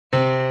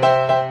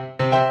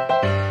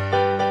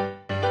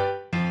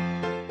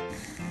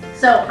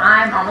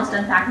almost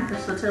done packing for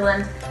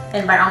Switzerland,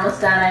 and by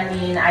almost done I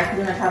mean I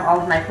pretty much have all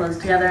of my clothes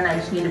together and I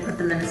just need to put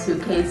them in the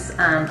suitcase.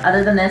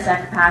 Other than this, I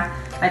have to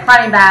pack my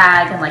climbing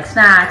bag and like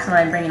snacks and what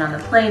I'm bringing on the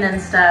plane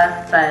and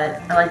stuff,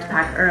 but I like to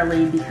pack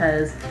early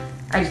because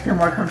I just feel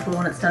more comfortable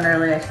when it's done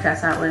early. I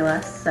stress out way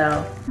less.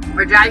 So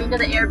we're driving to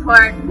the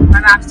airport.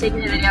 My mom's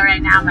taking a video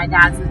right now. My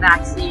dad's in the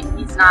back seat.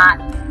 He's not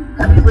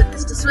coming with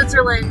us to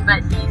Switzerland,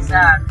 but he's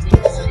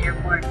taking us to the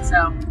airport.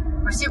 So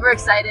we're super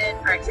excited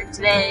for our trip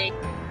today.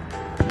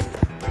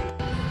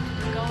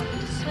 We're going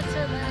to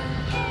Switzerland.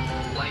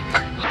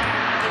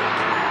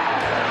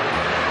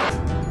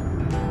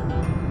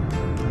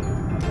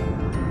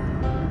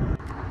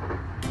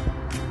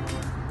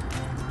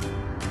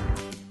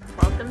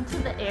 Welcome to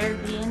the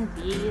Airbnb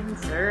in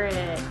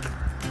Zurich.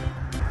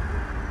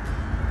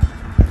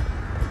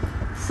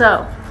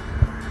 So,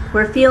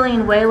 we're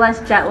feeling way less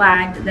jet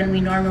lagged than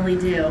we normally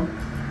do.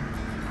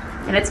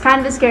 And it's kind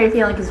of a scary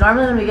feeling because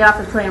normally when we get off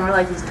the plane, we're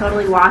like these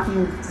totally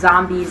walking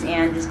zombies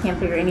and just can't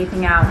figure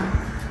anything out.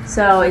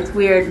 So it's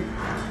weird.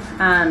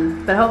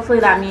 But hopefully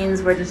that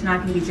means we're just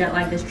not going to be jet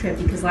lagged this trip,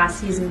 because last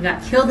season we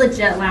got killed with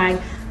jet lag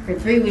for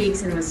 3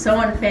 weeks and it was so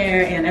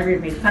unfair and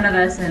everyone made fun of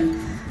us, and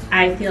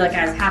I feel like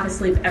I was half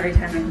asleep every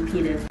time I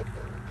competed.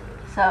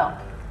 So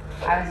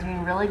I was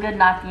doing really good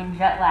not being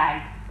jet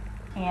lagged,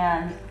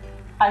 and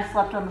I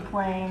slept on the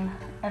plane.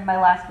 In my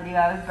last video,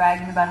 I was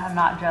bragging about how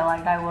not jet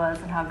lagged I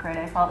was and how great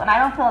I felt. And I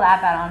don't feel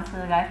that bad, honestly.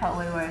 Like, I felt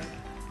way worse.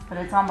 But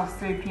it's almost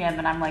 3 p.m.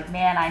 and I'm like,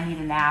 man, I need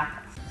a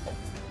nap.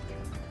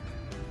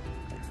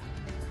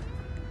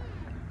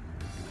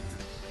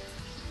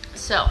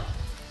 So,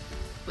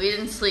 we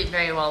didn't sleep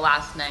very well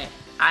last night.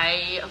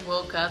 I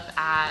woke up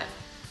at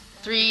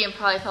 3 and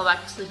probably fell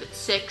back to sleep at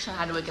 6. I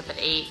had to wake up at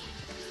 8.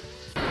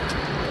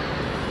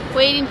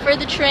 Waiting for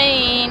the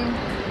train.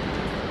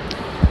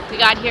 We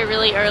got here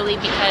really early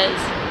because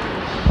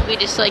we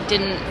just like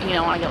didn't,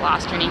 want to get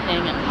lost or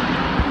anything, and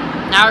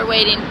now we're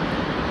waiting.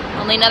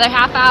 Only another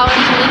half hour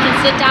until we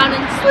can sit down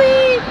and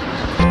sleep.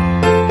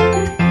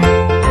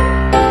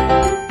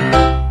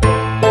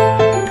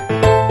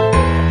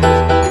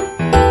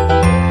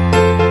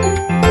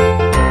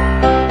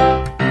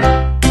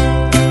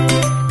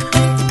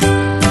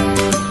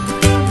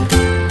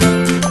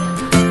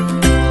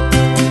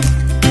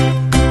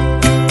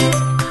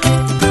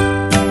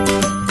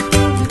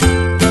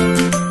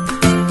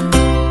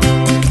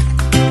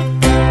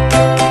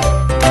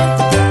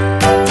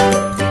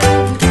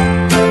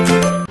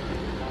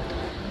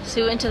 So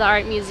we went to the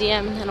art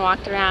museum and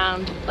walked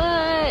around,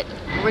 but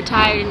we're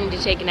tired and need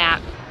to take a nap.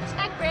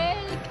 Snack break!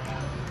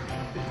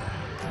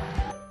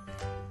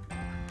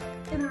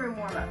 In the room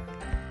warm up.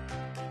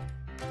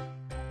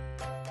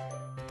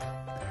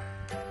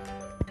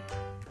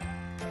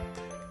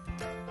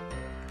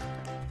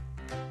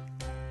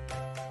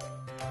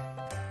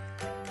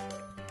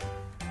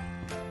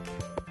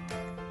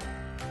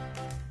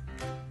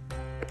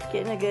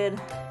 Getting a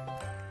good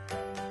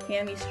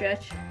hammy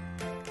stretch.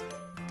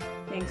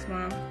 Thanks,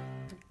 Mom.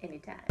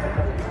 Anytime.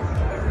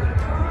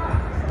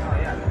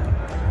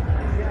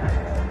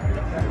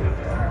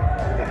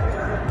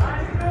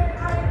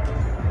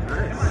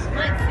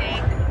 Let's see.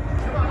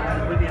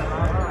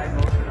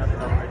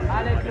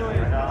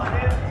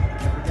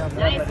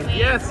 Nice meet.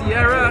 Yes,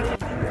 Sierra.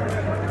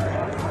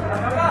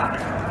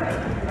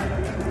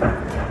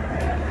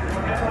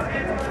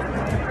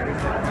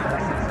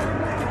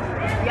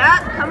 Yeah,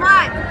 come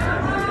on.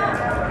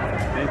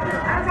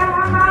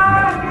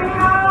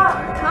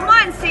 Come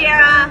on,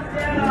 Sierra.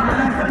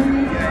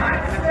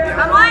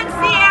 Come on,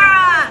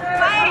 Sierra.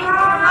 Fight,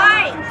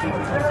 fight,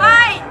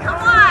 fight.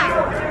 Come on.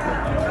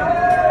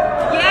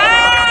 Yeah.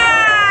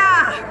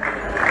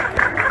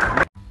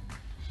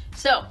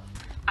 So,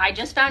 I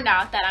just found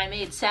out that I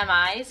made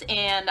semis,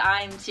 and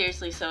I'm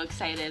seriously so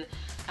excited.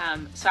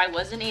 So I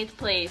was in 8th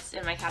place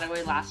in my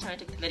category last time I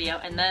took the video,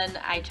 and then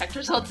I checked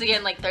results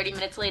again like 30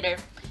 minutes later,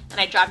 and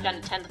I dropped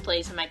down to 10th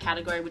place in my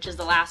category, which is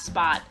the last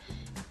spot.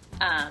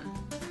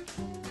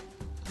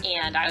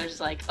 And I was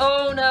like,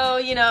 oh no,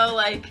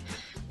 like,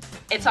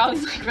 it's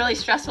always like really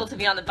stressful to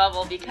be on the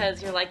bubble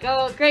because you're like,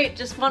 oh great,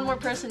 just one more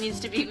person needs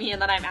to beat me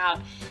and then I'm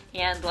out.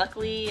 And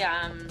luckily,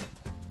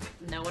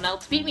 no one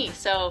else beat me.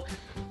 So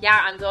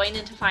yeah, I'm going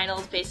into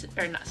finals,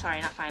 not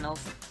finals.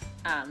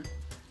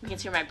 You can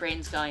see where my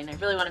brain's going. I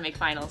really want to make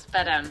finals,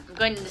 but I'm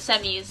going into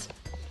semis,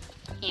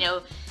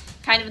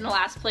 kind of in the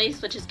last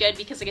place, which is good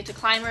because I get to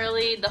climb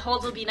early. The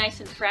holds will be nice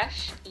and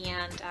fresh,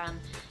 and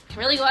can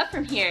really go up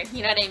from here,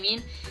 you know what I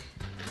mean?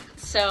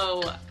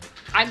 So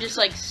I'm just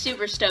like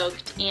super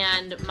stoked,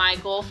 and my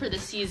goal for the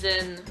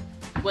season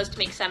was to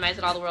make semis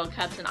at all the World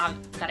Cups and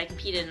that I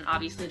competed in.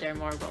 Obviously there are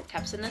more World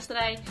Cups in this that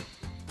I,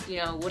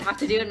 would have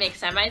to do and make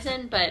semis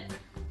in, but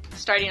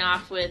starting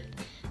off with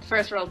the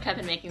first World Cup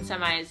and making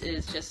semis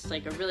is just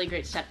like a really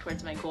great step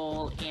towards my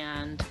goal,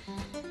 and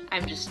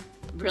I'm just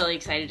really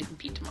excited to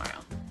compete tomorrow.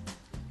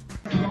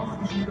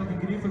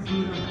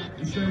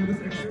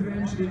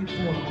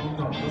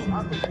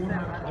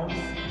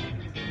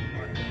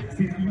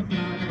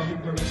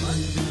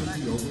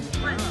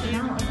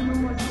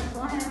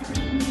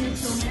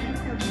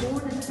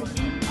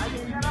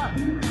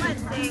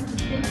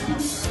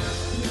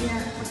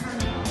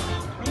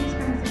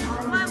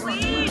 Come on,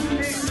 Wade!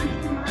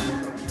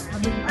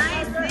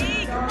 Nice,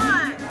 Wade, come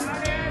on!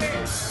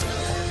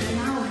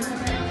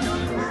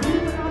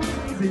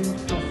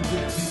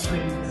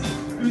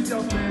 Unsere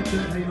Athleten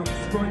haben noch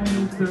 2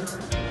 Minuten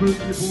für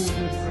die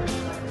Bonus.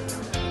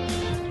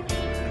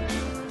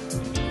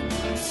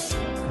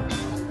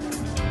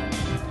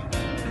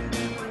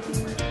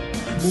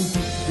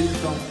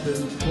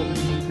 Musikspieldampfen von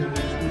den Minuten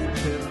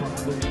ist sehr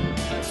fast.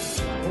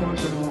 Und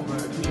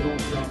danach die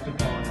große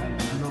Afterparty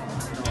nach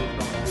dem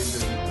Finaltag.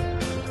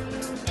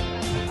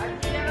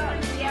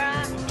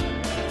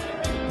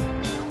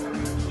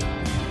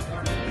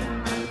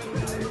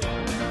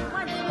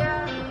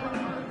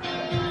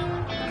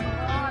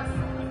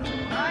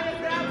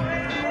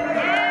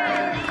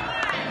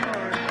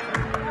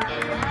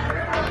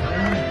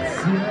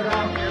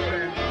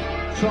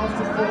 Trust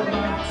the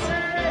formats.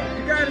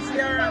 You got it,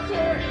 Sierra.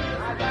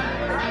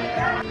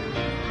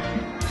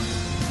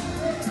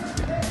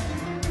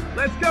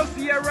 Let's go,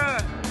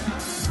 Sierra.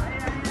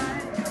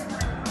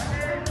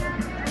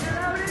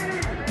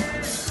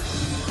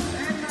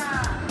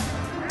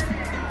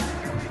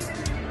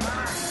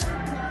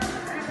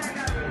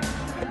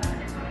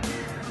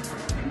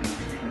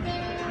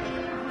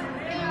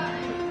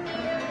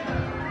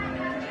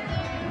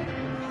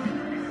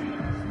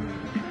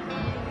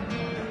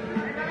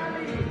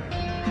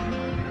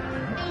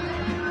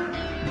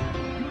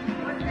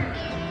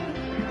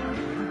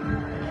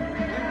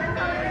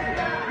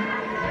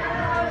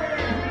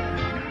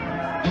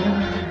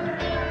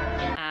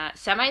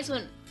 Semis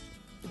went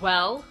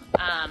well.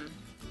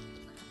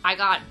 I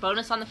got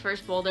bonus on the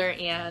first boulder,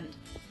 and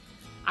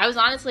I was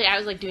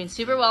like doing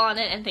super well on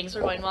it, and things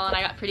were going well, and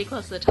I got pretty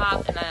close to the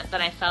top, and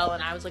then I fell,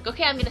 and I was like,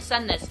 okay, I'm gonna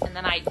send this, and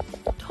then I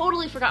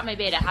totally forgot my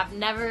beta. I've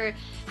never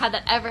had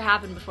that ever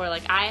happen before.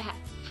 Like,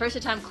 first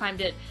attempt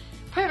climbed it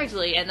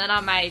perfectly, and then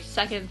on my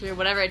second through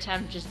whatever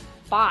attempt just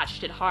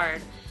botched it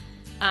hard.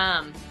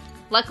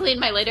 Luckily in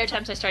my later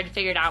attempts I started to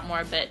figure it out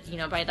more, but you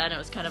know, by then it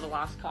was kind of a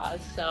lost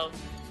cause, so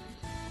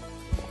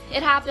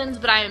it happens,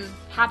 but I'm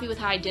happy with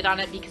how I did on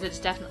it because it's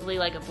definitely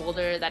like a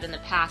boulder that in the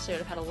past I would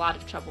have had a lot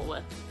of trouble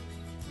with.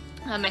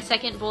 My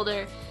second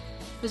boulder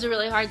was a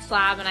really hard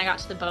slab, and I got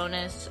to the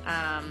bonus.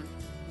 I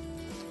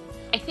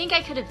think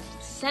I could have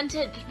sent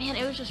it, but man,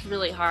 it was just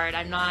really hard.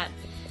 I'm not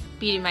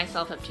beating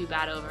myself up too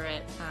bad over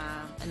it.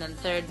 And then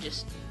third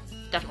just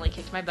definitely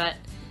kicked my butt,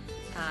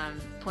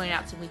 pointed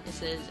out some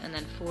weaknesses, and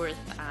then fourth,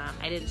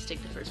 I didn't stick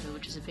the first move,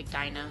 which is a big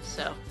dino,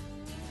 so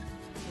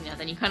you know,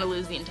 then you kind of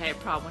lose the entire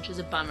problem, which is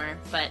a bummer,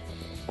 but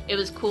it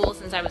was cool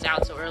since I was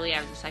out so early.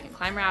 I was the second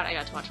climber out. I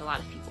got to watch a lot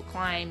of people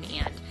climb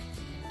and,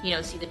 you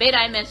know, see the beta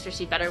I missed or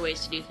see better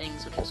ways to do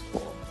things, which was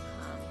cool.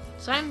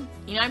 So I'm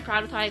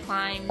proud of how I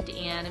climbed,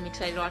 and I'm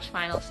excited to watch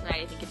finals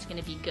tonight. I think it's going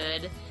to be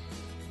good,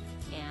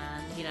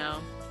 and, you know,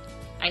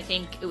 I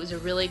think it was a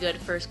really good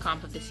first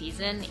comp of the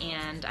season,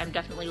 and I'm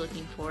definitely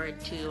looking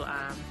forward to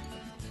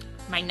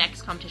my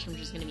next competition,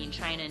 which is going to be in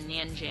China, in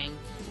Nanjing,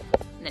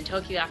 and then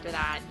Tokyo after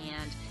that,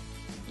 and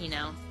you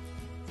know,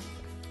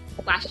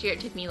 last year it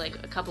took me like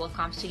a couple of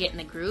comps to get in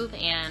the groove,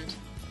 and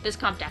this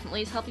comp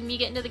definitely is helping me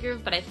get into the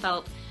groove, but I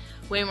felt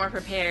way more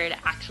prepared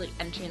actually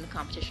entering the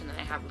competition than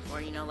I have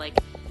before. You know, like,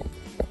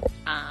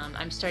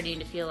 I'm starting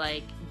to feel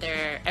like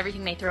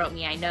everything they throw at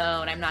me I know,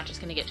 and I'm not just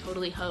going to get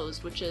totally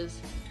hosed, which is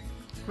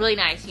really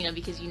nice, you know,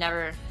 because you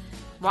never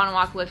want to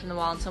walk away from the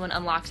wall and someone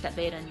unlocks that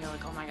beta and you're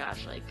like, oh my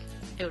gosh, like,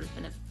 it would have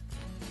been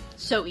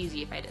so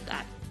easy if I did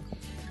that.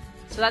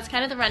 So that's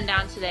kind of the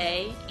rundown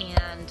today,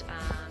 and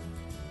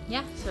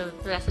yeah, so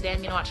the rest of the day I'm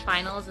going to watch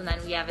finals, and then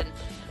we have an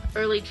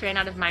early train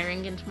out of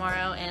Meiringen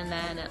tomorrow, and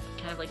then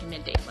kind of like a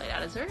midday flight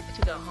out of Zurich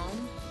to go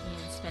home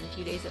and spend a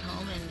few days at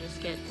home and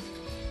just get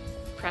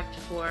prepped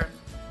for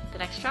the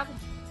next travel.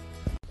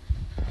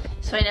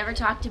 So I never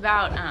talked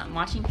about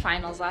watching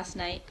finals last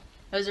night.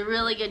 It was a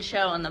really good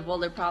show, and the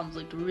boulder problems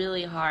looked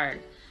really hard,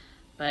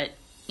 but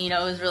you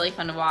know, it was really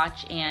fun to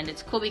watch, and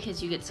it's cool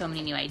because you get so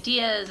many new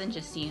ideas and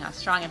just seeing how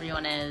strong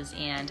everyone is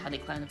and how they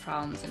climb the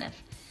problems and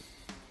if,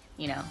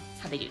 you know,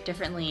 how they do it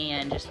differently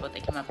and just what they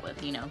come up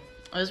with, you know.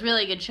 It was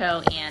really a good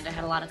show, and I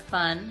had a lot of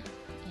fun,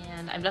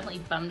 and I'm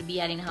definitely bummed to be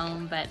heading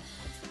home, but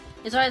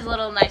it's always a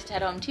little nice to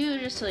head home too,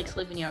 just to like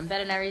sleep in your own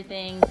bed and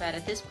everything, but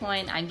at this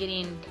point I'm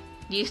getting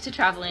used to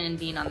traveling and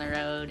being on the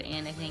road,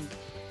 and I think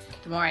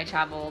the more I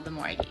travel, the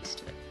more I get used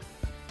to it.